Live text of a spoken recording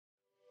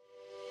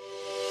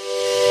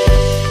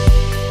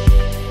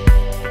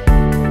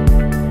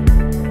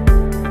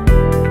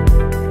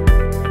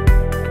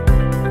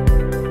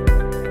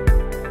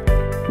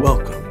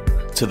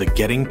to the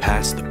Getting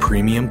Past the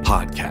Premium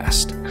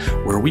podcast,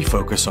 where we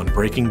focus on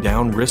breaking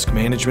down risk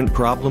management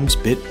problems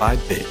bit by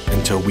bit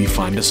until we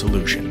find a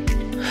solution.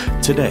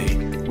 Today,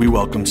 we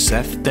welcome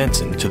Seth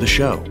Denson to the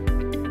show.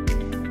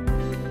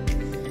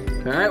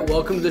 All right,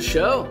 welcome to the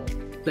show.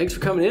 Thanks for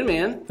coming in,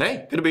 man.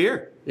 Hey, good to be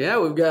here. Yeah,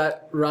 we've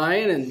got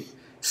Ryan and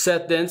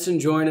Seth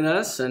Denson joining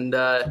us, and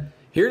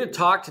here to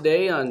talk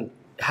today on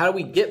how do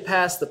we get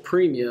past the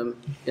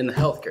premium in the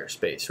healthcare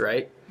space,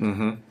 right?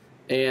 Mm-hmm.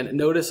 And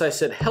notice I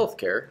said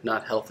healthcare,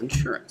 not health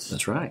insurance.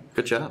 That's right.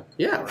 Good job.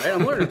 Yeah, right.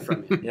 I'm learning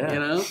from you. Yeah. You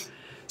know.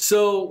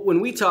 So when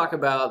we talk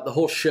about the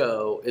whole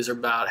show is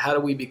about how do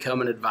we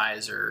become an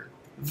advisor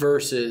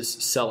versus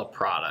sell a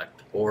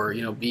product or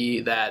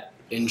be that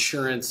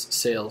insurance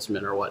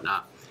salesman or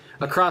whatnot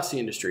across the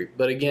industry.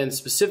 But again,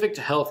 specific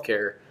to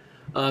healthcare,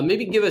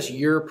 maybe give us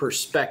your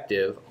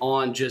perspective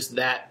on just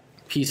that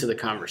piece of the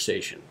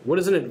conversation. What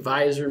does an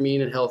advisor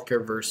mean in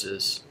healthcare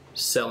versus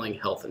selling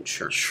health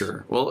insurance?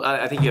 Sure. Well,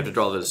 I think you have to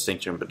draw the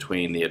distinction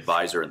between the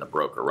advisor and the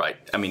broker, right?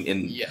 I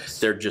mean, Yes.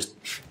 They're just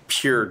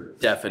pure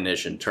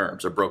definition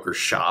terms. A broker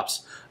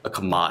shops a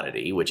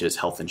commodity, which is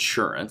health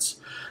insurance,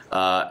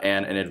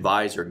 and an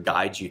advisor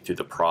guides you through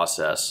the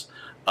process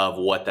of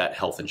what that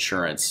health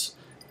insurance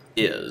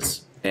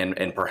is.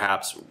 And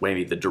perhaps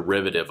maybe the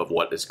derivative of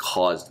what has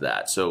caused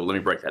that. So let me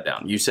break that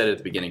down. You said it at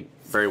the beginning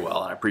very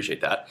well, and I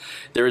appreciate that.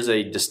 There is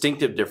a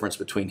distinctive difference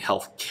between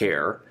health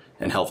care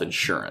and health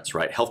insurance,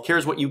 right? Health care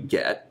is what you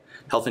get.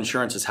 Health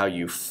insurance is how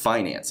you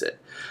finance it.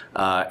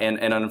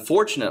 And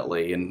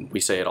unfortunately, and we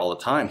say it all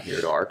the time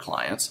here to our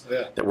clients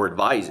that we're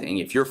advising,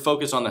 if you're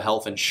focused on the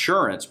health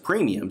insurance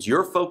premiums,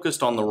 you're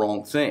focused on the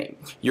wrong thing.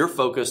 You're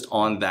focused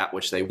on that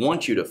which they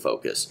want you to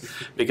focus.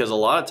 Because a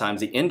lot of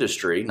times the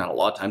industry, not a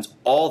lot of times,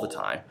 all the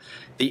time,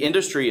 the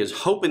industry is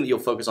hoping that you'll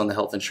focus on the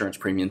health insurance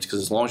premiums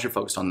because as long as you're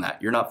focused on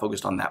that, you're not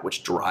focused on that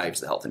which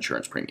drives the health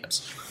insurance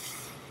premiums.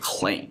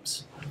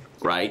 Claims,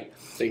 right?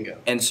 Bingo.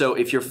 And so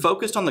if you're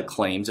focused on the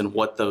claims and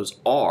what those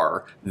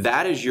are,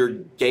 that is your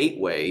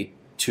gateway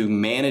to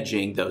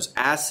managing those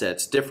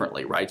assets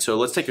differently, right? So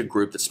let's take a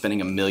group that's spending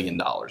 $1 million in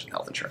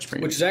health insurance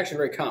premiums. Which is actually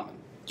very common.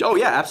 Oh,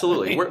 yeah,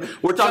 absolutely. We're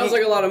talking, sounds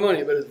like a lot of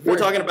money, but we're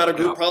talking about a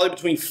group probably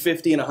between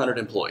 50 and 100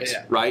 employees,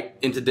 right,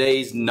 in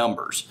today's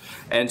numbers.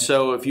 And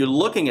so if you're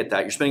looking at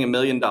that, you're spending $1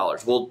 million.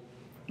 Well,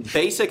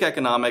 basic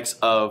economics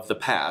of the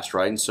past,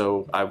 right? And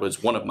so I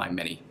was one of my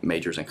many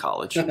majors in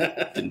college.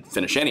 Didn't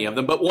finish any of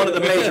them, but one of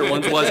the major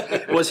ones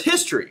was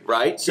history,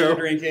 right? So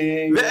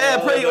drinking.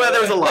 Pretty well.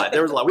 There was a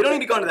lot. We don't need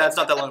to go into that. It's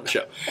not that long of a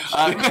show.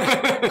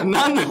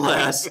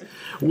 Nonetheless,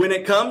 when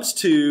it comes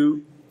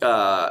to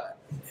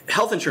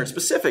health insurance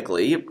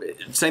specifically,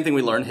 same thing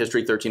we learned,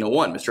 History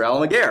 1301. Mr.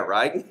 Alan Laguerre,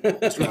 right?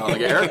 Mr. Alan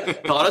Laguerre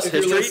taught us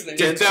history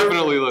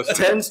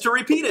tends to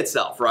repeat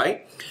itself,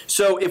 right?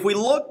 So if we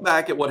look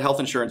back at what health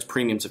insurance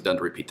premiums have done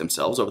to repeat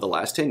themselves over the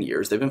last 10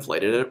 years, they've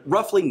inflated at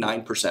roughly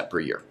 9% per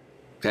year,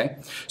 okay?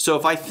 So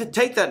if I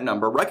take that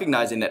number,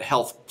 recognizing that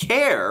health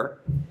care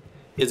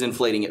is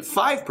inflating at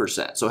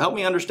 5%, so help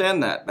me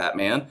understand that,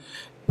 Batman.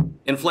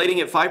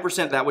 Inflating at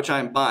 5% that which I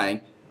am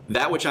buying,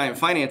 that which I am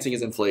financing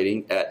is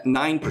inflating at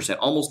 9%,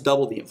 almost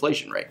double the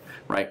inflation rate,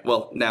 right?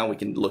 Well, now we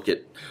can look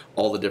at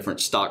all the different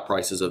stock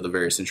prices of the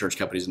various insurance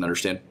companies and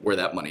understand where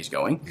that money's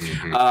going.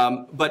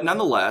 Mm-hmm. But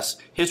nonetheless,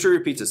 history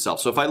repeats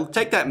itself. So if I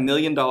take that $1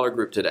 million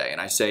group today and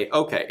I say,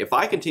 okay, if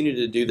I continue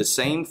to do the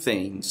same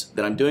things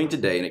that I'm doing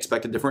today and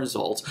expect different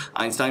results,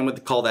 Einstein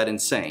would call that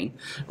insane,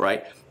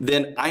 right?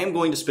 Then I am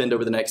going to spend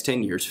over the next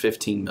 10 years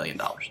 $15 million.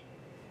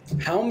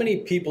 How many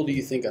people do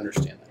you think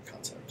understand that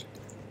concept?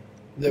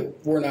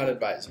 That we're not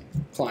advising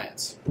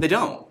clients. They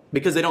don't,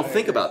 because they don't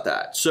think about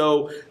that.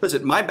 So,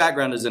 listen, my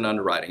background is in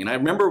underwriting, and I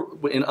remember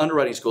in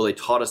underwriting school they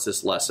taught us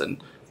this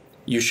lesson.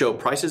 You show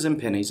prices in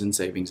pennies and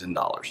savings in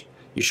dollars.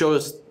 You show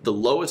us the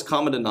lowest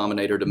common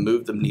denominator to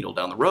move the needle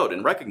down the road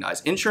and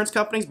recognize insurance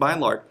companies, by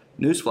and large,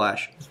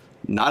 newsflash,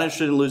 not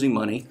interested in losing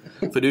money,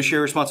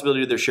 fiduciary responsibility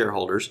to their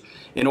shareholders.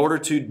 In order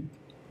to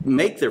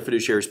make their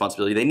fiduciary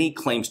responsibility, they need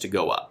claims to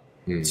go up.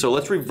 So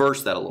let's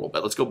reverse that a little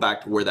bit. Let's go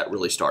back to where that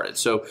really started.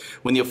 So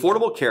when the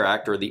Affordable Care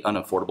Act or the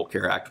Unaffordable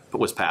Care Act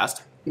was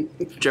passed,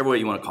 whichever way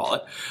you want to call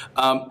it,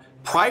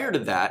 prior to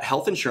that,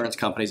 health insurance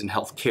companies and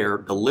health care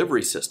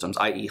delivery systems,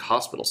 i.e.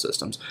 hospital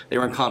systems, they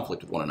were in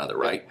conflict with one another,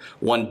 right?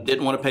 One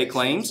didn't want to pay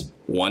claims.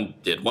 One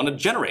did want to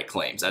generate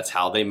claims. That's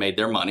how they made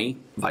their money,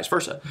 vice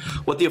versa.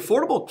 What the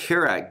Affordable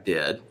Care Act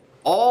did,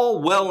 all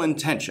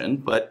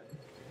well-intentioned, but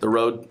the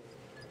road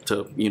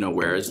to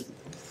where is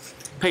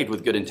paid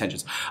with good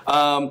intentions.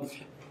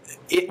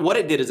 What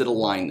it did is it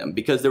aligned them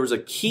because there was a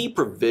key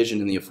provision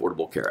in the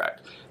Affordable Care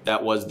Act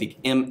that was the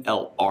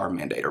MLR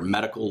mandate, or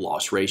medical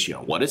loss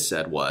ratio. What it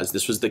said was,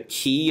 this was the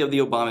key of the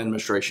Obama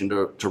administration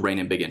to rein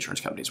in big insurance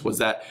companies, was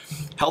that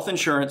health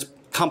insurance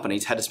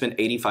companies had to spend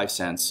 85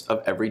 cents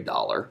of every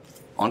dollar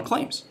on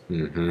claims.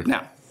 Mm-hmm.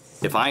 Now,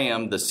 if I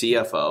am the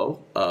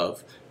CFO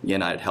of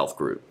United Health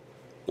Group,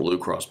 Blue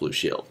Cross Blue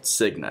Shield,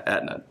 Cigna,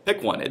 Aetna,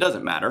 pick one, it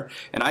doesn't matter.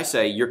 And I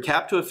say, you're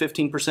capped to a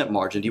 15%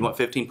 margin. Do you want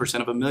 15%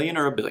 of $1 million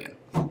or $1 billion?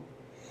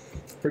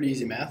 Pretty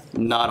easy math.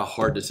 Not a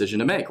hard decision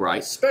to make,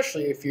 right?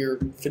 Especially if your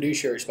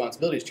fiduciary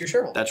responsibilities to your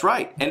shareholders. That's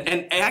right.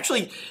 And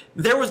actually,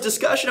 there was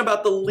discussion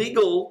about the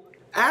legal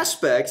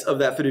aspects of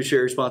that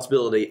fiduciary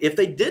responsibility if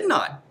they did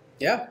not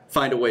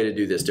find a way to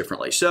do this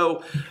differently.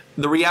 So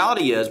the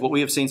reality is, what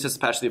we have seen since the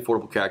passage of the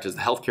Affordable Care Act is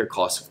the healthcare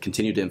costs have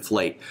continued to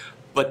inflate,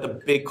 but the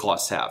big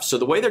costs have. So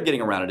the way they're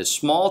getting around it is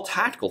small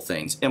tactical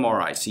things,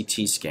 MRI,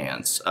 CT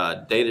scans,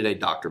 day-to-day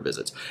doctor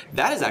visits.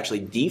 That has actually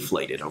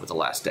deflated over the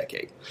last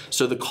decade.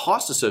 So the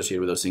cost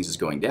associated with those things is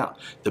going down.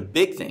 The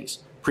big things,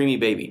 preemie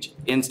babies,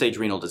 end-stage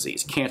renal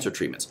disease, cancer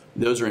treatments,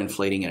 those are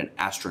inflating at an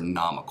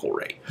astronomical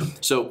rate.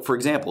 So, for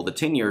example, the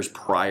 10 years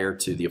prior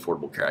to the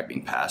Affordable Care Act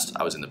being passed,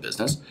 I was in the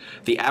business.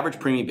 The average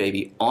preemie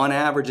baby, on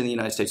average in the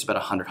United States, is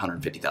about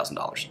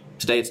 $150,000.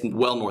 Today, it's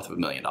well north of $1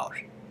 million.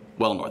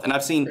 Well north. And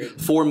I've seen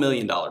 $4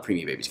 million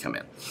preemie babies come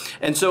in.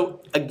 And so,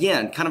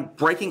 again, kind of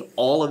breaking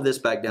all of this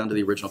back down to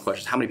the original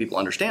question, how many people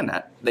understand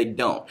that? They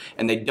don't.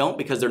 And they don't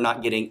because they're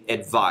not getting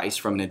advice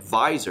from an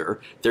advisor.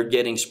 They're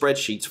getting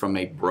spreadsheets from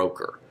a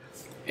broker.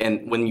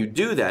 And when you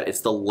do that,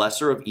 it's the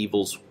lesser of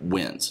evils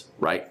wins,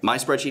 right? My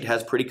spreadsheet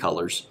has pretty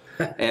colors.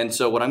 And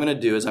so what I'm going to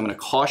do is I'm going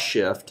to cost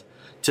shift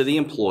to the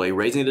employee,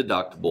 raising the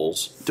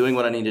deductibles, doing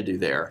what I need to do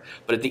there.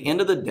 But at the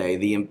end of the day,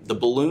 the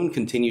balloon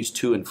continues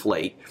to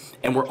inflate,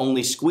 and we're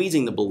only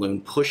squeezing the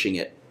balloon, pushing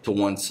it to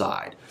one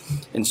side.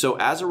 And so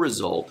as a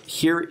result,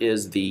 here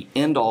is the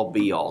end-all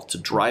be-all to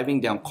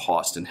driving down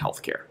cost in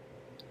healthcare.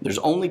 There's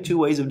only two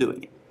ways of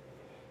doing it.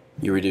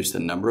 You reduce the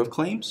number of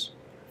claims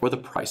or the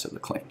price of the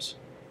claims.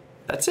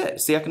 That's it.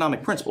 It's the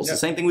economic principle. It's the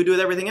same thing we do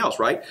with everything else,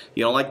 right?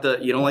 You don't like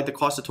the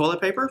cost of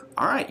toilet paper?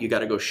 All right, you got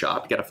to go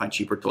shop. You got to find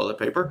cheaper toilet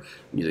paper.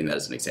 I'm using that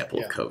as an example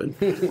of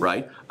COVID,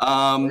 right?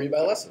 Or you buy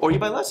less of it. Or you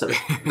buy less of it.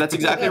 That's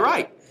exactly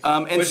right.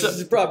 Which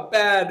is probably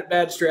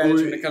bad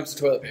strategy when it comes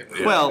to toilet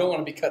paper. Well, you don't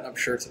want to be cutting up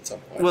shirts at some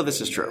point. Well,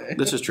 this is true.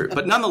 This is true.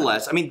 But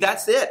nonetheless, I mean,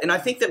 that's it. And I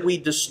think that we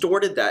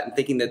distorted that in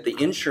thinking that the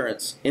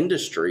insurance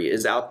industry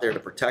is out there to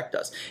protect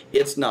us.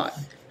 It's not.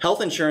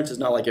 Health insurance is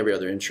not like every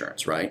other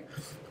insurance, right?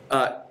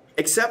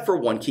 Except for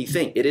one key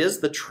thing. It is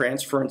the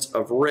transference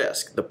of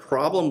risk. The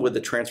problem with the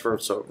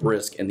transference of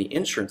risk in the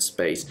insurance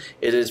space,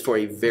 it is for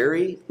a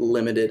very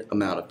limited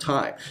amount of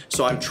time.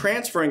 So I'm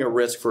transferring a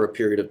risk for a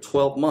period of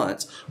 12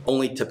 months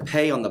only to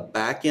pay on the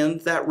back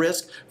end that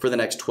risk for the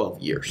next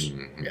 12 years.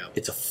 Mm-hmm. Yeah.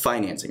 It's a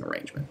financing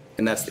arrangement,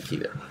 and that's the key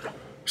there.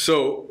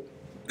 So,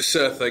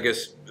 Seth, I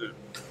guess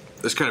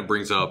this kind of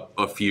brings up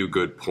a few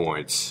good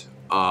points.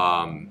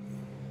 And,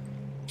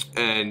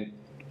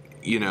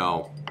 you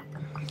know,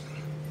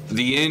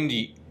 the end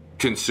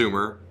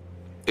consumer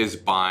is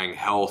buying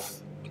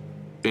health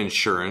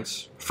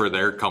insurance for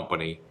their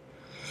company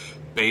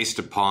based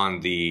upon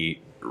the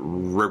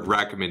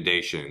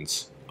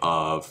recommendations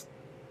of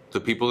the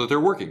people that they're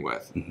working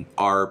with,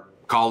 our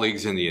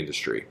colleagues in the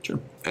industry. Sure.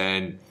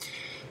 And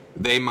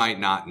they might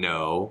not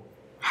know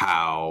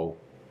how,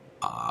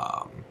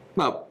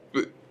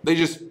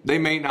 they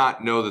may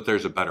not know that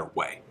there's a better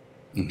way.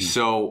 Mm-hmm.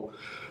 So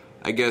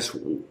I guess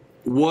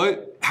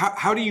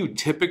how do you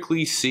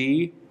typically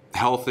see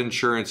health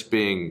insurance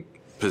being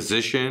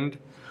positioned?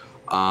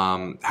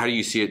 How do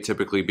you see it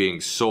typically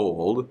being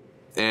sold?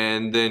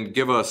 And then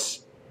give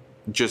us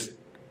just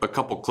a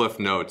couple cliff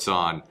notes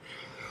on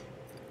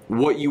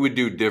what you would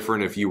do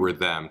different if you were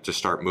them to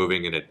start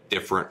moving in a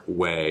different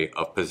way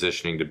of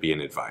positioning to be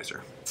an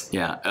advisor.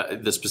 Yeah,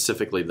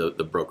 specifically the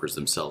brokers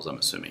themselves, I'm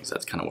assuming. So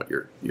that's kind of what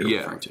you're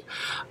referring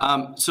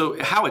to.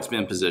 So how it's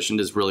been positioned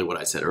is really what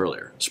I said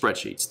earlier.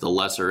 Spreadsheets, the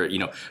lesser,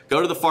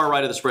 go to the far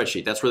right of the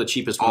spreadsheet. That's where the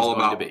cheapest one's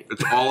going to be.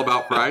 It's all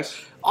about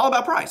price? All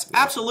about price,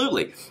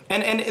 absolutely.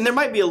 And there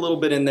might be a little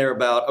bit in there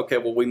about, okay,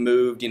 well, we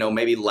moved,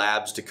 maybe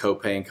labs to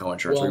copay and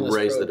coinsurance. We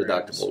raised the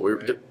deductible.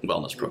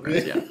 Wellness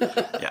programs, yeah.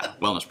 Yeah,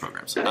 wellness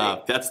programs.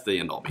 That's the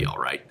end-all be-all,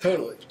 right?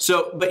 Totally.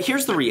 So, but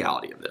here's the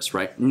reality of this,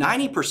 right?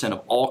 90%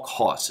 of all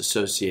costs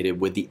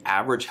associated with the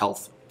average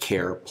health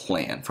care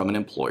plan from an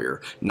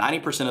employer,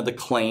 90% of the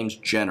claims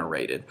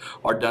generated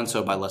are done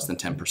so by less than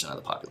 10% of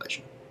the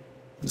population.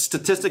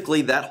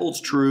 Statistically, that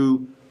holds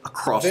true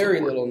across the board.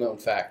 Very little known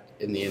fact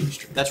in the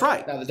industry. That's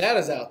right. Now, the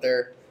data's out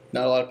there.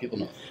 Not a lot of people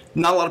know it.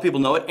 Not a lot of people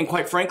know it. And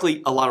quite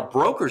frankly, a lot of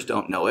brokers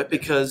don't know it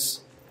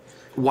because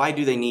why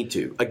do they need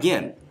to?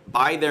 Again,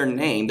 by their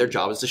name, their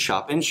job is to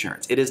shop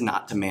insurance. It is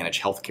not to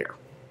manage healthcare.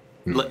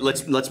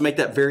 Let's make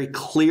that very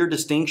clear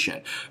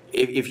distinction.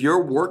 If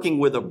you're working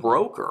with a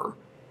broker,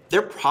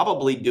 they're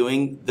probably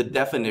doing the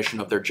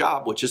definition of their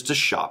job, which is to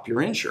shop your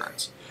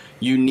insurance.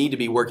 You need to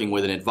be working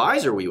with an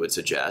advisor, we would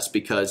suggest,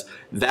 because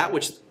that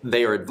which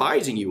they are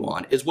advising you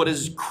on is what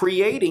is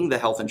creating the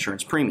health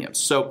insurance premiums.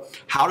 So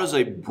how does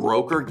a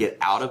broker get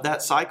out of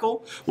that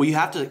cycle? Well, you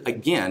have to,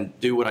 again,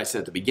 do what I said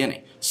at the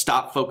beginning.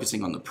 Stop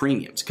focusing on the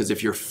premiums, because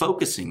if you're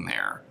focusing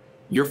there,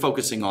 you're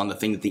focusing on the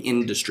thing that the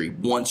industry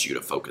wants you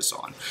to focus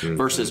on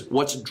versus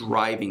what's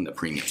driving the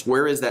premiums.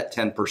 Where is that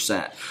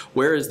 10%?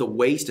 Where is the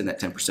waste in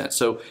that 10%?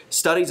 So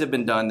studies have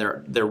been done,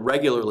 they're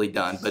regularly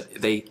done, but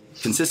they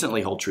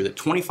consistently hold true that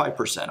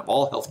 25% of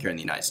all healthcare in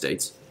the United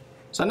States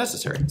is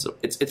unnecessary. So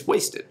it's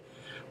wasted.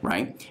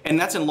 right? And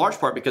that's in large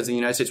part because in the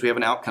United States we have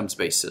an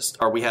outcomes-based system,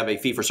 or we have a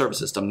fee-for-service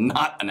system,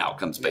 not an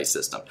outcomes-based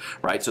system,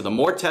 right? So the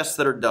more tests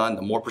that are done,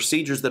 the more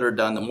procedures that are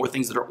done, the more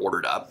things that are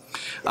ordered up.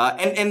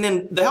 And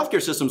then the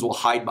healthcare systems will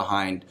hide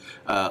behind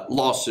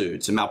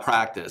lawsuits and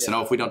malpractice, and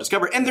if we don't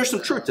discover it. And there's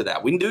some truth to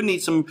that. We do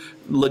need some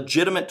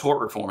legitimate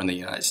tort reform in the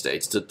United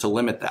States to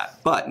limit that.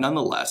 But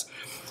nonetheless,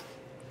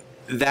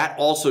 that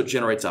also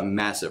generates a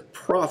massive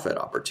profit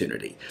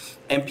opportunity.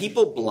 And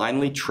people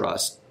blindly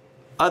trust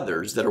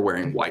others that are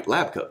wearing white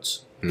lab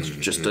coats. It's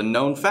just a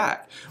known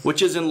fact,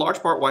 which is in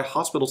large part why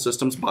hospital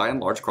systems, by and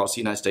large, across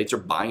the United States are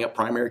buying up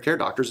primary care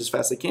doctors as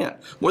fast as they can.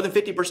 More than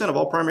 50% of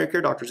all primary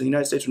care doctors in the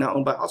United States are now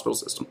owned by a hospital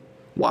system.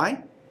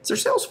 Why? It's their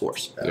sales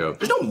force. Yeah.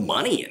 There's no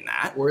money in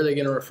that. Where are they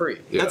going to refer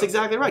you? That's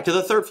exactly right. To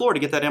the third floor to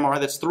get that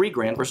MRI that's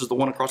 $3,000 versus the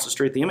one across the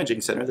street at the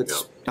imaging center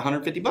that's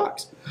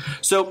 $150.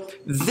 So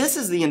this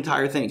is the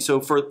entire thing.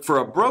 So for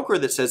a broker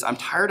that says, I'm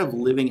tired of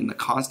living in the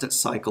constant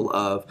cycle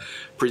of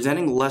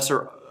presenting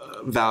lesser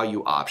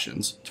value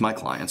options to my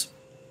clients,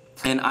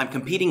 and I'm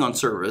competing on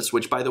service,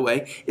 which, by the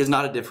way, is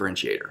not a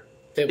differentiator.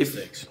 Table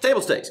stakes.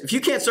 Table stakes. If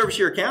you can't service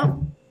your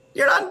account,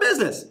 you're not in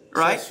business,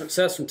 right?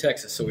 Seth's from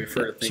Texas, so we've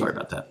heard of things. Sorry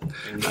about that.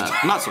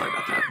 I'm not sorry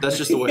about that. That's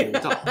just the way we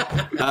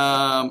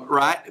talk.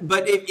 Right?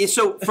 But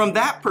so from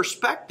that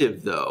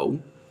perspective, though,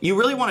 you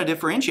really want to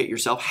differentiate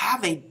yourself.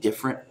 Have a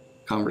different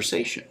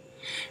conversation.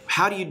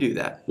 How do you do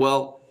that?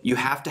 Well, you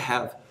have to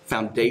have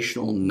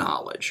foundational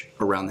knowledge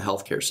around the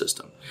healthcare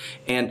system.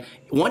 And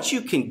once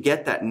you can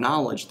get that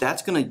knowledge,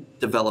 that's going to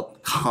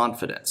develop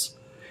confidence.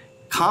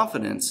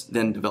 Confidence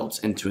then develops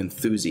into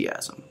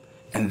enthusiasm.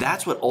 And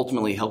that's what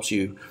ultimately helps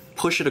you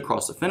push it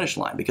across the finish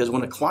line. Because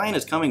when a client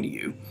is coming to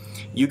you,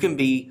 you can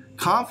be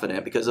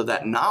confident because of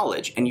that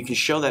knowledge, and you can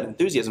show that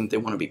enthusiasm that they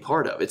want to be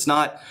part of. It's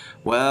not,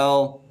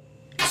 well,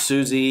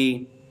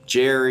 Susie,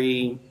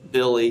 Jerry,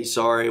 Billy,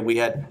 sorry, we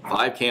had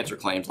 5 cancer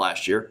claims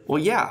last year.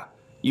 Well, yeah.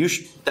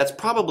 That's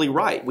probably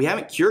right. We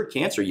haven't cured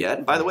cancer yet.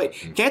 And by the way,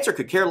 cancer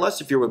could care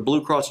less if you're with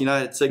Blue Cross,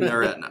 United, Cigna,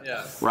 or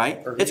Aetna,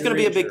 right? It's going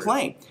to be a big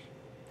claim.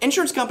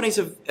 Insurance companies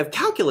have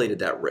calculated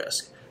that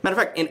risk. Matter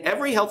of fact, in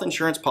every health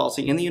insurance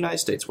policy in the United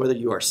States, whether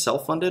you are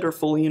self-funded or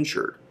fully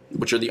insured,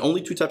 which are the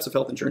only 2 types of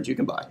health insurance you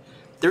can buy,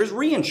 there's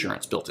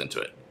reinsurance built into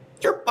it.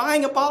 You're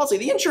buying a policy.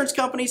 The insurance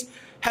companies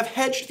have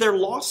hedged their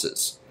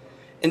losses.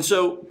 And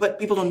so, but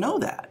people don't know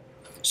that.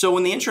 So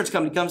when the insurance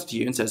company comes to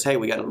you and says, hey,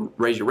 we got to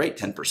raise your rate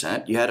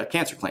 10%, you had a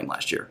cancer claim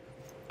last year.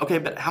 Okay,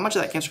 but how much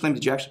of that cancer claim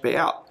did you actually pay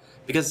out?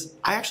 Because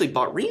I actually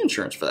bought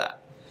reinsurance for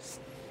that.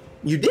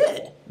 You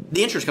did.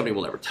 The insurance company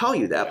will never tell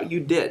you that, but you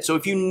did. So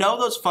if you know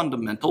those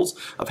fundamentals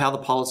of how the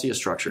policy is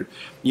structured,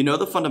 you know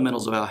the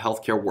fundamentals of how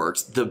healthcare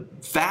works, the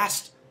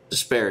vast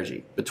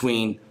disparity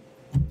between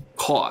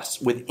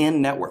costs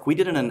within network. We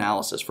did an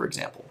analysis, for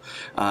example,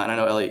 and I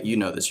know, Elliot, you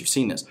know this, you've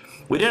seen this.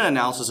 We did an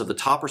analysis of the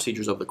top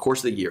procedures over the course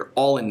of the year,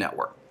 all in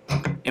network.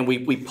 And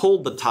we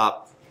pulled the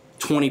top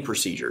 20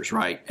 procedures,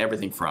 right?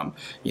 Everything from,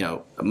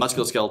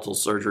 musculoskeletal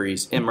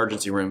surgeries,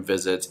 emergency room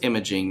visits,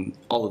 imaging,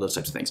 all of those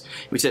types of things.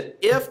 We said,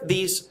 if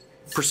these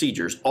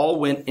procedures all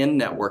went in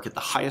network at the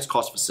highest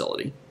cost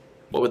facility,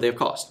 what would they have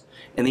cost?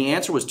 And the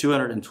answer was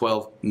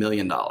 $212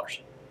 million.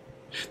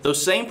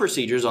 Those same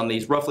procedures on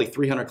these roughly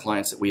 300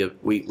 clients that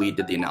we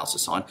did the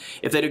analysis on,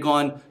 if they'd have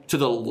gone to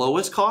the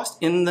lowest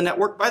cost in the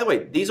network, by the way,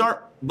 these aren't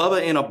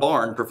Bubba in a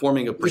barn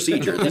performing a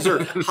procedure. These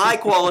are high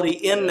quality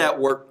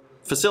in-network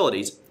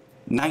facilities,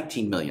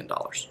 $19 million.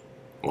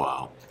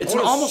 Wow. It's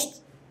an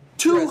almost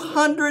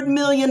 $200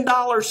 million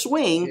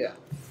swing,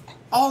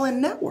 all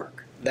in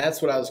network.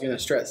 That's what I was going to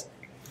stress.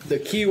 The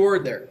key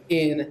word there,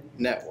 in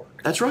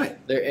network. That's right.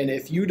 And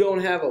if you don't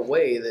have a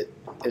way that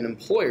an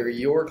employer,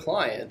 your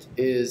client,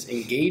 is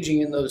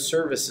engaging in those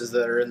services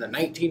that are in the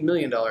 $19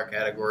 million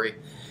category,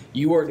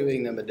 you are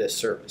doing them a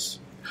disservice.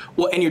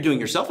 Well, and you're doing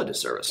yourself a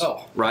disservice,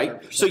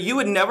 right? 100%. So you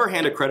would never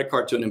hand a credit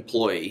card to an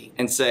employee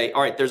and say,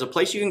 all right, there's a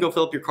place you can go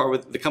fill up your car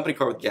with, the company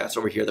car with gas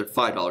over here, they're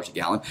 $5 a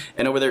gallon,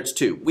 and over there it's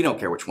 $2. We don't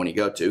care which one you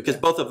go to because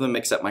both of them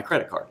accept my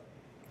credit card.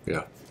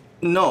 Yeah.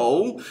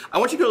 No, I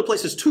want you to go to the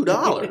place that's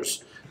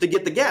 $2 to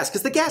get the gas,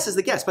 because the gas is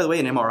the gas. By the way,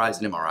 an MRI is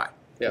an MRI.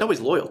 Yep.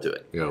 Nobody's loyal to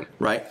it,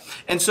 right?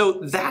 And so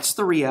that's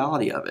the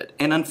reality of it.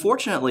 And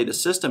unfortunately, the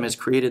system has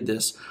created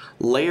this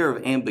layer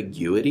of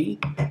ambiguity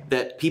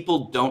that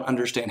people don't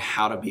understand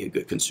how to be a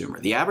good consumer.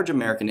 The average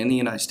American in the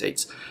United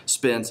States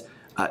spends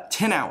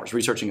 10 hours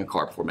researching a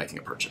car before making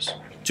a purchase,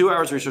 2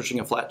 hours researching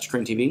a flat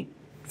screen TV,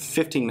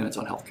 15 minutes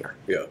on healthcare.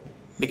 Yeah.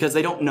 Because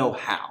they don't know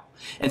how.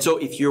 And so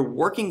if you're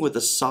working with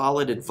a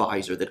solid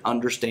advisor that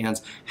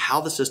understands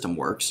how the system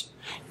works,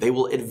 they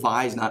will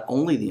advise not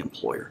only the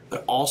employer,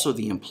 but also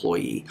the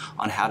employee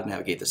on how to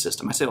navigate the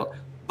system. I say, look,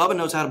 Bubba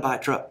knows how to buy a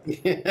truck,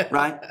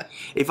 right?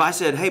 If I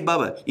said, hey,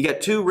 Bubba, you got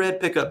 2 red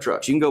pickup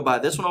trucks. You can go buy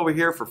this one over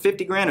here for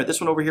 $50,000 or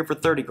this one over here for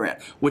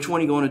 $30,000. Which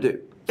one are you going to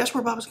do? Guess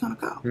where Bubba's going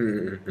to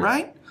go,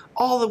 right?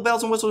 All the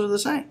bells and whistles are the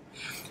same.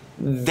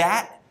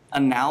 That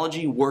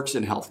analogy works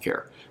in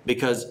healthcare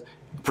because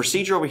A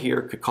procedure over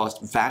here could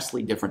cost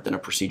vastly different than a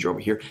procedure over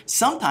here.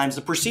 Sometimes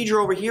the procedure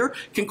over here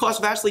can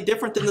cost vastly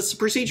different than the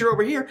procedure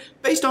over here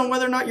based on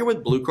whether or not you're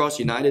with Blue Cross,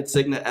 United,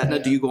 Cigna, Aetna.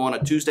 Do you go on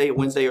a Tuesday, a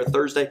Wednesday, or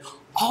Thursday?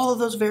 All of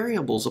those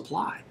variables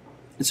apply.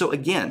 And so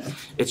again,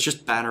 it's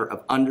just a matter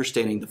of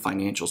understanding the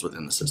financials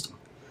within the system.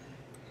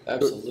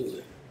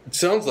 Absolutely. It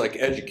sounds like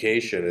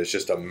education is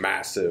just a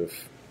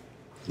massive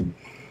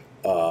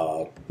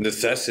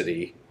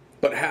necessity.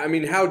 But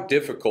how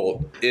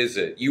difficult is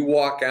it? You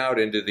walk out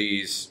into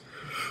these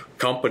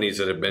companies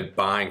that have been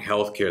buying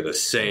healthcare the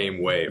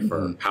same way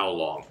for how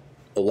long?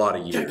 A lot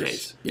of years.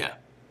 Decades, yeah.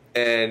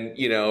 And,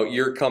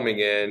 you're coming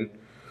in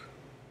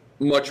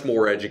much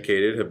more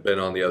educated, have been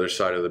on the other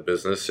side of the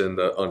business in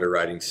the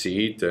underwriting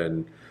seat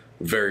and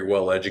very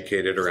well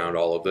educated around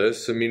all of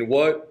this.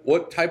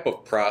 What type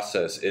of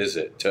process is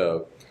it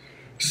to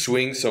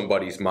swing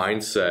somebody's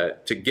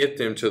mindset to get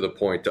them to the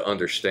point to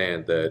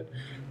understand that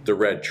the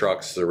red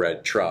truck's the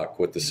red truck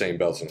with the same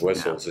bells and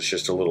whistles? It's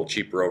just a little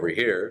cheaper over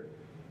here,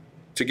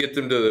 to get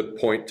them to the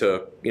point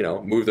to,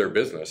 move their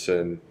business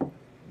and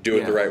do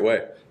it the right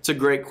way? It's a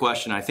great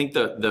question. I think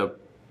the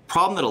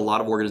problem that a lot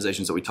of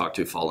organizations that we talk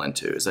to fall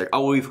into is like,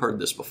 oh, we've heard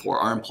this before.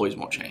 Our employees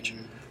won't change,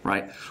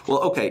 right? Well,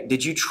 okay,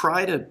 did you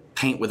try to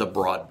paint with a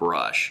broad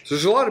brush? So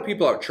there's a lot of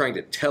people out trying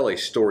to tell a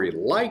story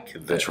like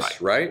this,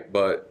 That's right?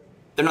 But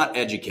they're not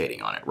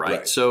educating on it, right?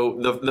 Right. So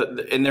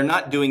and they're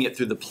not doing it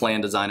through the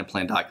plan design and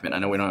plan document. I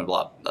know we don't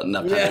have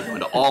enough time to go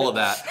into all of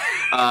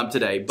that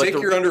today. But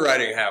take your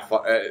underwriting hat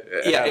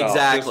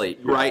exactly,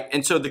 off. Right.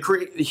 And so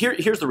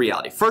here's the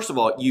reality. First of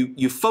all,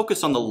 you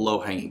focus on the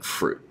low-hanging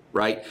fruit.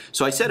 Right?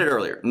 So I said it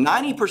earlier,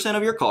 90%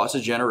 of your cost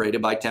is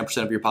generated by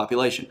 10% of your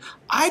population.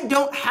 I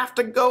don't have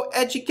to go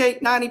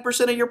educate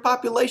 90% of your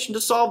population to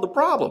solve the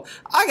problem.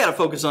 I got to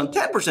focus on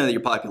 10% of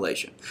your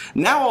population.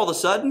 Now all of a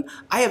sudden,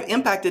 I have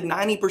impacted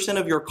 90%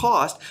 of your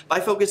cost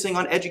by focusing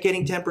on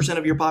educating 10%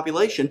 of your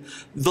population,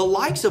 the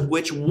likes of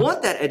which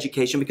want that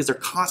education because they're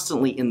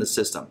constantly in the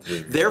system.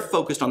 They're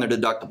focused on their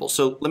deductible.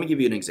 So let me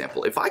give you an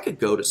example. If I could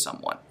go to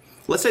someone,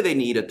 let's say they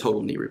need a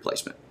total knee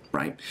replacement.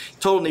 Right?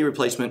 Total knee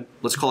replacement,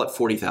 let's call it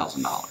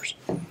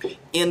 $40,000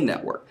 in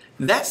network.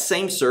 That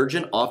same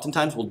surgeon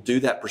oftentimes will do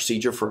that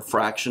procedure for a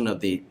fraction of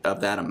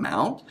that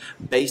amount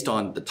based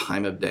on the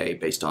time of day,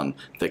 based on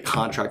the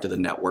contract of the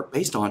network,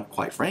 based on,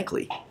 quite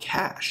frankly,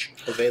 cash.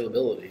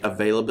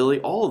 Availability,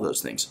 all of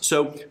those things.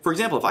 So, for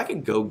example, if I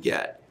could go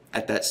get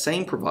at that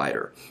same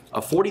provider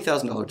a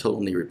 $40,000 total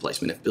knee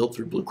replacement if billed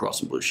through Blue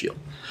Cross and Blue Shield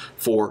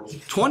for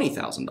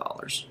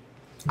 $20,000,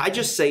 I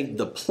just saved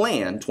the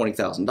plan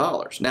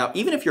 $20,000. Now,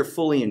 even if you're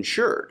fully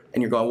insured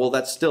and you're going, well,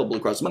 that's still Blue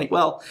Cross money.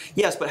 Well,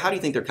 yes, but how do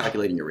you think they're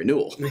calculating your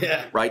renewal?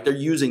 Yeah. Right? They're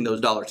using those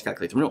dollars to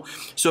calculate the renewal.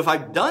 So if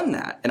I've done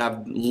that and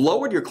I've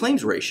lowered your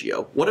claims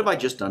ratio, what have I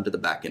just done to the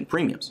back end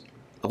premiums?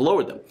 I've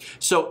lowered them.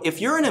 So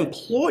if you're an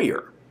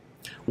employer,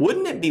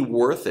 wouldn't it be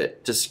worth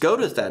it to go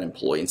to that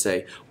employee and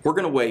say, we're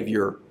going to waive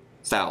your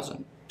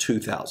 $1,000,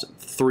 $2,000,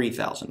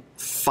 $3,000,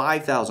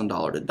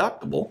 $5,000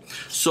 deductible,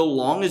 so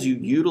long as you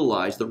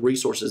utilize the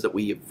resources that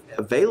we have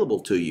available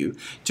to you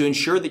to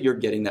ensure that you're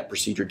getting that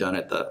procedure done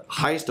at the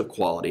highest of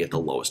quality at the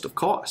lowest of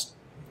cost.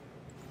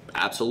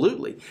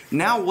 Absolutely.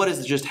 Now what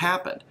has just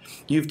happened?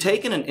 You've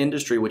taken an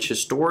industry which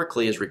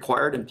historically has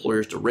required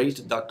employers to raise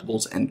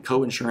deductibles and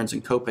co-insurance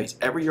and co-pays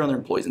every year on their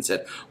employees and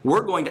said,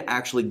 we're going to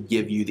actually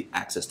give you the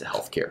access to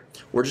health care.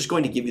 We're just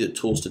going to give you the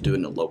tools to do it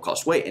in a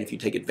low-cost way. And if you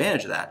take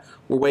advantage of that,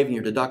 we're waiving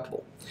your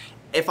deductible.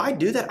 If I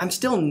do that, I'm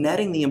still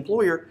netting the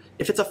employer,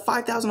 if it's a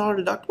 $5,000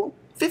 deductible,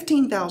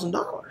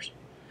 $15,000.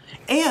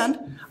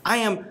 And I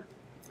am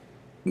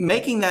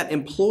making that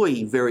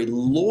employee very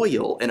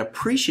loyal and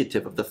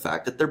appreciative of the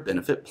fact that their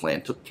benefit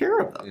plan took care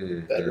of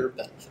them. Better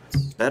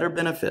benefits. Better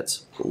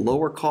benefits,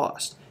 lower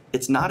cost.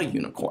 It's not a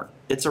unicorn.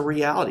 It's a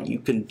reality. You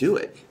can do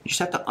it. You just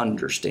have to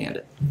understand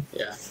it.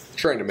 Yeah.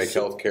 Trying to make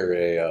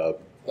healthcare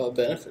a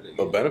benefit again.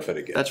 A benefit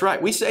again. That's right.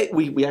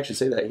 We actually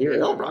say that here at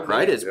Elbrock,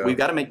 right? We've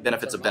got to make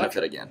benefits a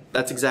benefit again.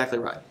 That's exactly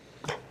right.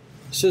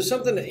 So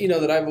something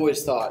that I've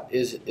always thought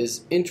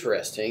is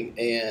interesting,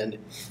 and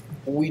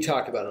we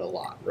talk about it a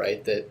lot,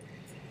 right? That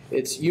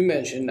you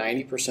mentioned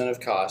 90% of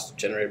cost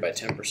generated by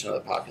 10% of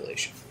the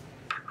population.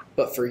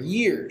 But for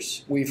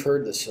years, we've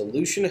heard the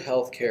solution to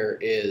healthcare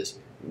is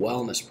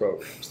wellness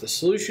programs. The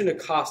solution to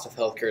cost of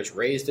healthcare is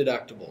raised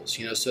deductibles,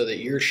 so that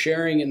you're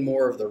sharing in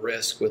more of the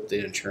risk with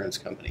the insurance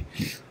company.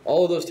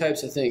 All of those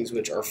types of things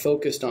which are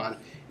focused on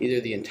either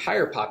the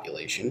entire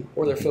population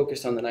or they're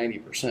focused on the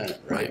 90%,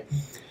 right?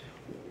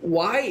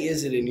 Why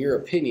is it, in your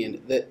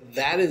opinion,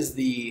 that is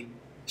the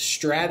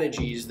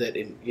strategies that,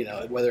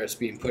 whether it's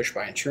being pushed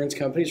by insurance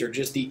companies or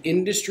just the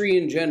industry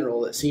in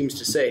general that seems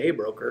to say, hey,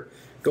 broker,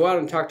 go out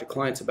and talk to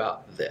clients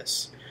about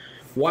this?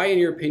 Why, in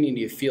your opinion,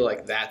 do you feel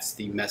like that's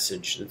the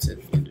message that's in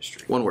the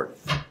industry? One word: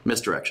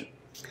 misdirection.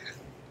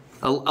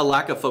 A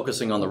lack of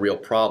focusing on the real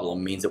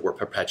problem means that we're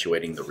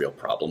perpetuating the real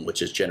problem,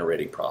 which is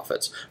generating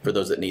profits for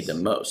those that need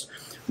them most.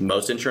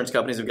 Most insurance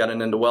companies have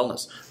gotten into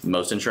wellness.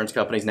 Most insurance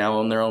companies now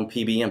own their own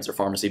PBMs, or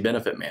pharmacy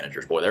benefit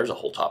managers. Boy, there's a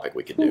whole topic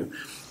we could do,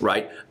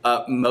 right?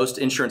 Most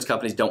insurance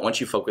companies don't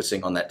want you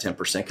focusing on that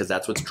 10% because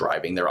that's what's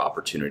driving their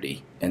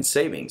opportunity and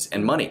savings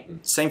and money.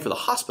 Same for the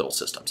hospital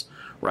systems,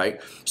 right?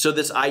 So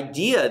this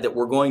idea that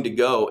we're going to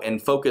go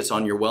and focus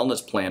on your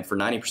wellness plan for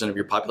 90% of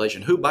your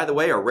population, who, by the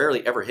way, are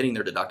rarely ever hitting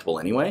their deductible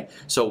anyway.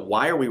 So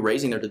why are we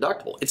raising their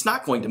deductible? It's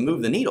not going to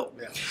move the needle.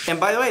 Yeah. And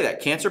by the way, that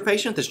cancer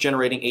patient that's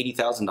generating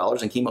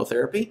 $80,000 in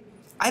chemotherapy,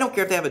 I don't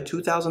care if they have a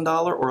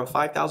 $2,000 or a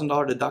 $5,000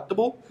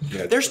 deductible,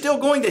 they're still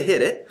going to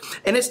hit it,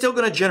 and it's still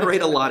going to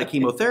generate a lot of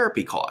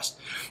chemotherapy costs.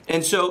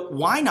 And so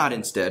why not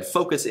instead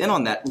focus in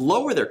on that,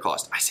 lower their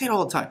cost? I say it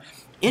all the time.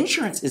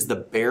 Insurance is the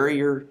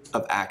barrier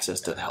of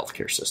access to the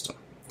healthcare system.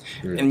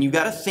 And you've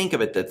got to think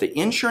of it that the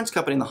insurance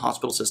company and the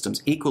hospital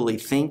systems equally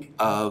think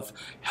of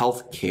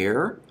health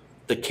care,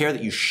 the care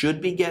that you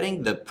should be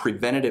getting, the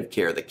preventative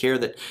care, the care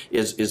that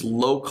is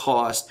low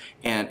cost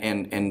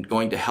and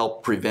going to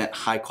help prevent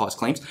high cost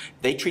claims.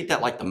 They treat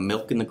that like the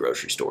milk in the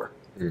grocery store.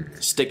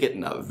 Stick it in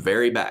the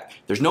very back.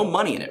 There's no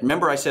money in it.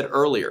 Remember I said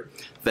earlier,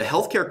 the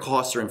healthcare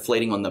costs are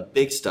inflating on the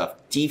big stuff,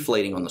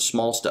 deflating on the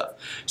small stuff.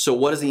 So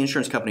what does the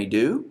insurance company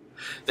do?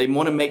 They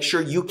want to make sure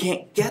you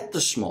can't get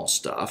the small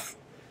stuff,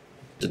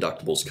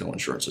 deductibles,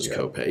 co-insurances,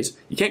 co-pays.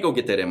 You can't go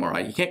get that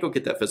MRI. You can't go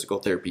get that physical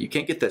therapy. You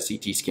can't get that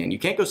CT scan. You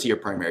can't go see your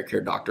primary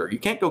care doctor. You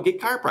can't go get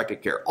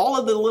chiropractic care. All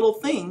of the little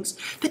things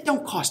that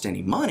don't cost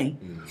any money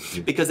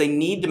because they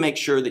need to make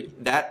sure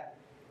that that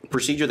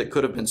procedure that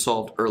could have been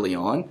solved early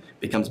on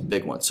becomes a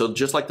big one. So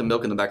just like the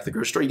milk in the back of the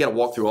grocery store, you got to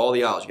walk through all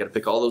the aisles. You got to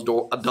pick all those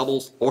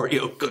doubles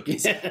Oreo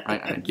cookies.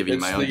 Right? I'm giving you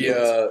my own.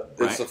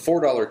 It's the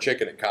 $4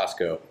 chicken at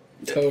Costco.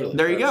 Totally.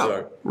 There you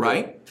go.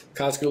 Right?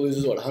 Costco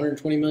loses, what,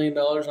 $120 million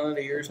on it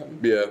a year or something?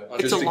 Yeah,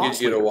 just to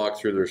get you to walk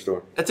through their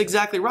store. That's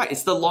exactly right.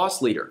 It's the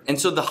loss leader. And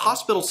so the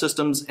hospital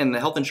systems and the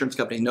health insurance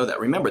companies know that.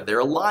 Remember, they're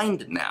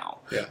aligned now.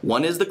 Yeah.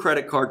 One is the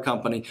credit card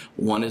company,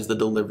 one is the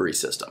delivery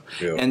system.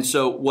 Yeah. And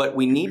so what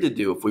we need to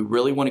do if we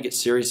really want to get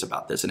serious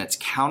about this, and it's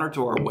counter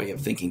to our way of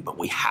thinking, but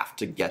we have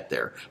to get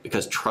there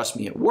because trust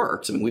me, it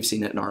works. I mean, we've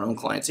seen it in our own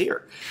clients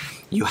here.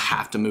 You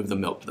have to move the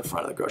milk to the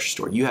front of the grocery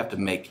store. You have to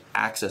make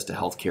access to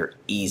health care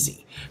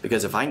easy.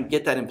 Because if I can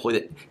get that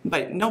employee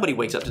that nobody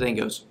wakes up today and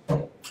goes,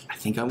 I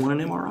think I want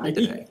an MRI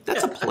today.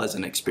 That's a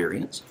pleasant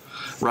experience,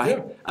 right?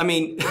 Yeah. I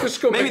mean,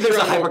 maybe there's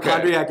a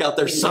hypochondriac out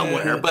there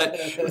somewhere, but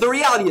the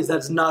reality is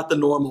that's not the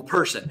normal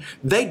person.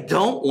 They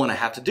don't want to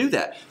have to do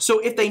that. So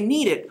if they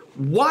need it,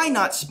 why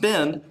not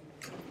spend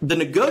the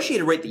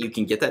negotiated rate that you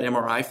can get that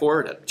MRI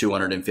for at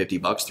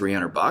 $250,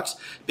 $300?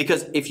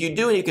 Because if you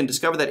do and you can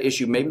discover that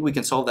issue, maybe we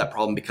can solve that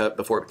problem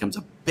before it becomes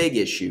a big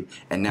issue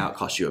and now it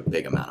costs you a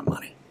big amount of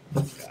money.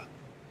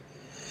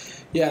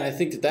 Yeah, and I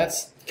think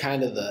that's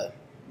kind of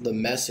the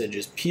message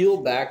is peel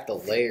back the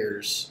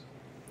layers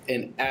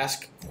and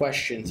ask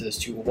questions as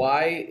to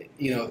why,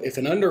 if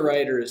an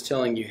underwriter is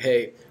telling you,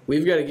 hey,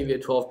 we've got to give you a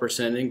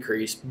 12%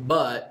 increase,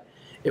 but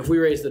if we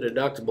raise the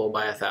deductible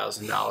by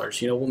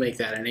 $1,000, we'll make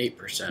that an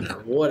 8% or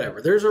whatever.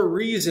 There's a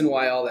reason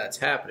why all that's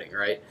happening,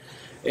 right?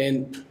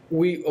 And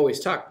we always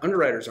talk,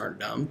 underwriters aren't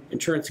dumb.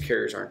 Insurance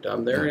carriers aren't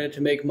dumb. They're in it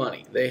to make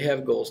money. They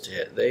have goals to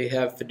hit. They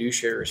have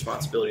fiduciary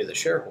responsibility to the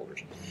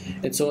shareholders.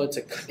 And so it's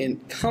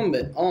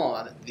incumbent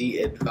on the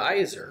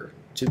advisor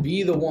to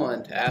be the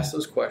one to ask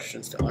those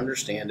questions, to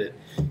understand it,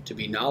 to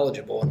be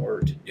knowledgeable in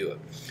order to do it.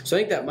 So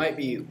I think that might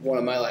be one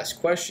of my last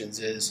questions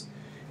is,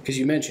 because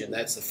you mentioned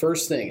that's the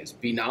first thing, is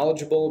be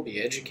knowledgeable,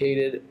 be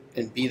educated,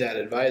 and be that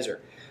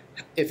advisor.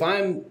 If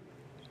I'm,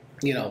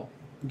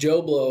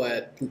 Joe Blow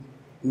at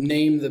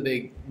name the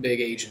big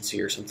agency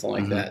or something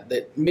like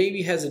that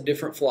maybe has a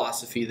different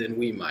philosophy than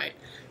we might.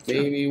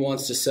 Maybe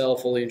wants to sell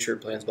fully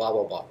insured plans, blah,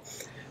 blah, blah.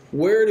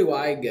 Where do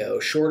I go,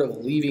 short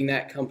of leaving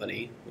that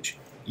company, which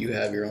you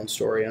have your own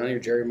story on, your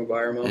Jerry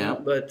Maguire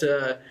moment, but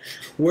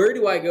where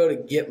do I go to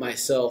get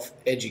myself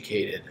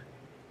educated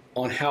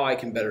on how I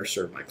can better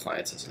serve my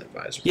clients as an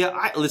advisor?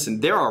 Yeah,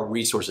 listen, there are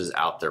resources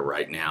out there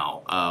right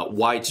now,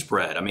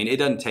 widespread. I mean, it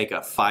doesn't take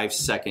a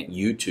 5-second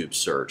YouTube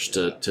search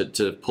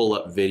to pull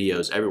up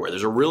videos everywhere.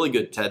 There's a really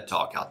good TED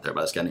Talk out there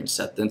by this guy named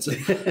Seth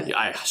Denson.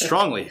 I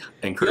strongly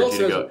encourage you to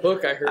go. He also has a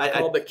book I heard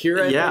called The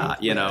Cure. Yeah,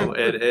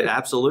 it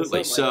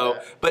absolutely. So,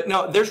 like but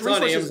no, there's it's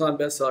resources. on Amazon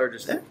bestseller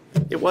just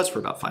It was for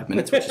about 5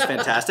 minutes, which is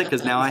fantastic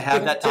because now I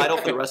have that title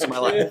for the rest of my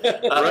life.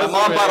 I'm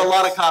all about a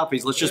lot of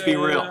copies. Let's just be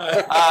real.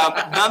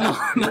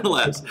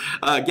 Nonetheless,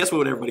 guess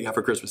what everybody got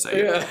for Christmas?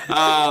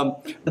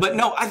 But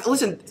no,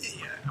 listen.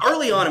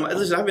 Early on,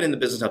 I've been in the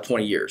business now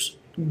 20 years.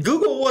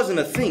 Google wasn't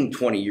a thing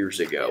 20 years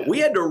ago. Yeah. We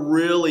had to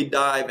really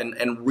dive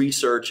and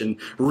research and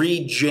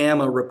read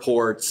JAMA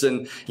reports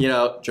and,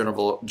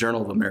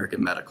 Journal of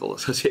American Medical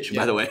Association,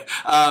 by the way.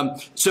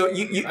 So I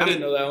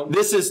didn't know that one.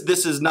 This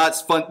is not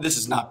fun. This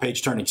is not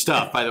page turning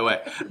stuff, by the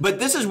way. But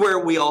this is where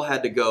we all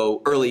had to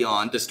go early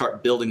on to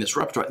start building this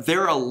repertoire.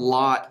 There are a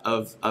lot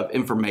of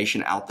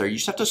information out there. You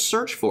just have to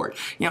search for it.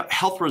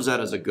 Health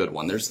Rosetta is a good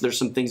one. There's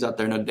some things out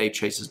there. I know Dave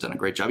Chase has done a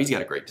great job. He's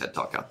got a great TED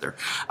Talk out there.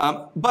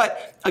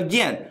 But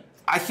again,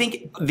 I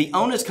think the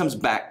onus comes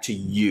back to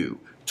you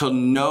to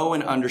know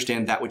and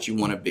understand that what you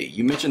want to be.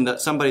 You mentioned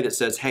that somebody that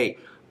says, hey,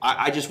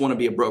 I just want to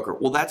be a broker.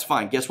 Well, that's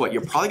fine. Guess what?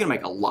 You're probably going to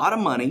make a lot of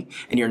money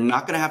and you're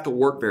not going to have to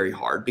work very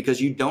hard because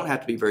you don't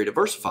have to be very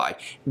diversified,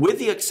 with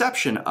the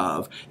exception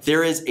of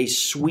there is a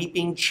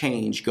sweeping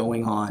change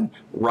going on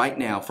right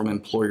now from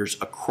employers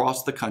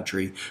across the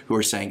country who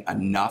are saying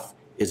enough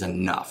is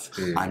enough.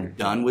 I'm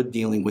done with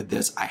dealing with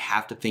this. I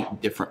have to think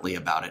differently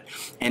about it.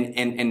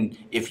 And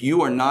if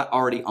you are not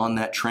already on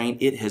that train,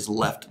 it has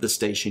left the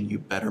station. You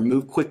better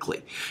move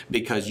quickly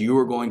because you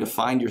are going to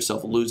find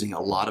yourself losing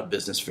a lot of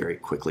business very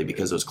quickly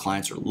because those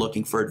clients are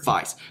looking for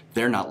advice.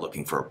 They're not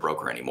looking for a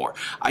broker anymore.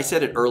 I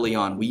said it early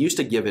on. We used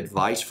to give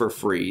advice for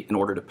free in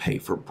order to pay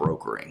for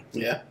brokering.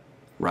 Yeah.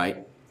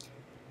 Right?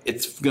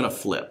 It's going to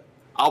flip.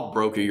 I'll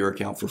broker your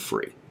account for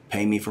free.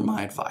 Pay me for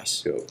my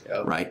advice,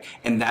 right?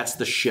 And that's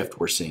the shift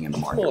we're seeing in the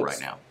market right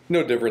now.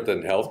 No different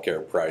than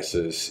healthcare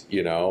prices,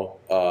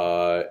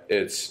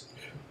 It's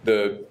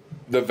the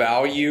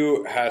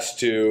value has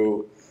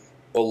to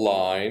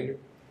align.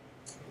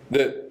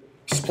 The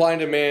supply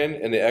and demand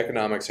and the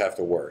economics have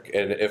to work.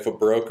 And if a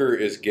broker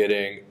is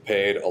getting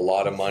paid a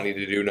lot of money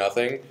to do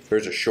nothing,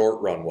 there's a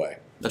short runway.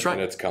 That's right.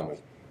 And it's coming.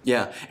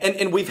 Yeah,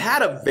 and we've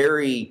had a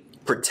very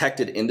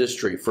protected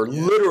industry for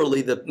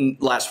literally the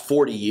last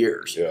 40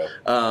 years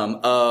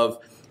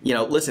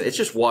listen, it's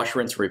just wash,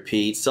 rinse,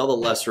 repeat, sell the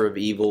lesser of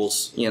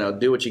evils,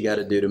 do what you got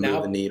to do to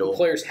move the needle.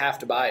 Employers have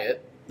to buy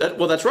it.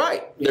 That's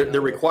right. They're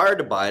required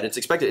to buy it. It's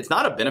expected. It's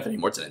not a benefit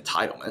anymore. It's an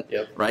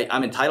entitlement, right?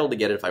 I'm entitled to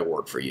get it if I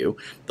work for you.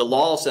 The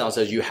law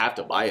says you have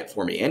to buy it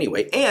for me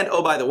anyway. And,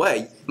 oh, by the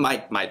way, my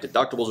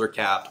deductibles are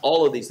capped.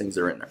 All of these things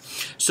are in there.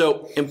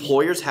 So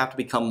employers have to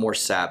become more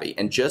savvy.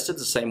 And just in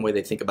the same way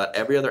they think about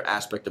every other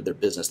aspect of their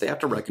business, they have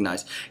to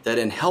recognize that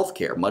in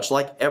healthcare, much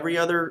like every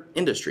other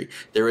industry,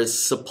 there is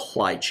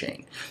supply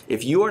chain.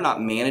 If you are not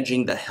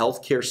managing the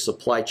healthcare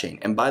supply chain,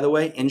 and by the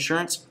way,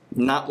 insurance,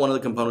 not one of the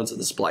components of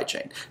the supply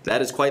chain.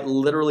 That is quite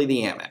literally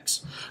the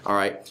Amex. All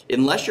right.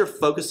 Unless you're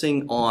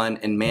focusing on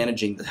and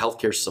managing the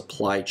healthcare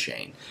supply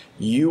chain,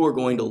 you are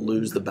going to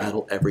lose the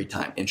battle every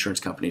time.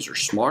 Insurance companies are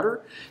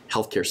smarter.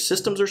 Healthcare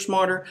systems are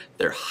smarter.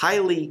 They're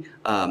highly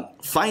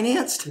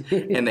financed,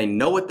 and they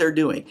know what they're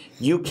doing.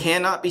 You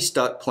cannot be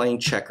stuck playing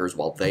checkers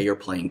while they are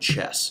playing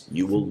chess.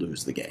 You will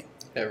lose the game.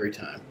 Every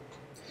time.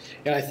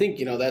 And I think,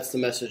 that's the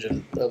message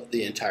of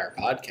the entire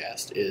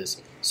podcast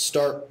is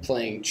start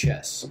playing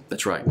chess.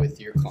 That's right.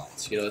 With your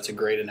clients. That's a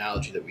great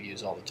analogy that we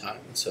use all the time.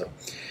 And so,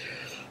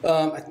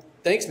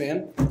 thanks,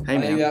 man. Hey, man.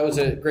 I think that was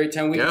a great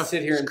time. We can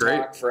sit here and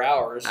talk for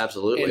hours.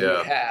 Absolutely. And we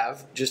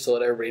have, just to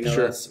let everybody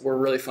know, we're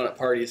really fun at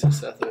parties, as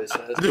Seth always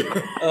says.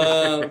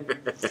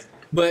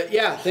 But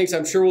yeah, thanks.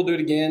 I'm sure we'll do it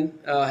again.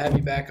 Have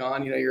you back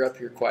on. You're up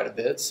here quite a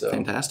bit. So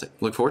fantastic.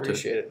 Look forward to it.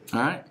 Appreciate it. All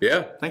right.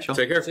 Yeah. Thanks, y'all.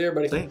 Take care. See you,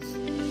 everybody.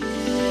 Thanks.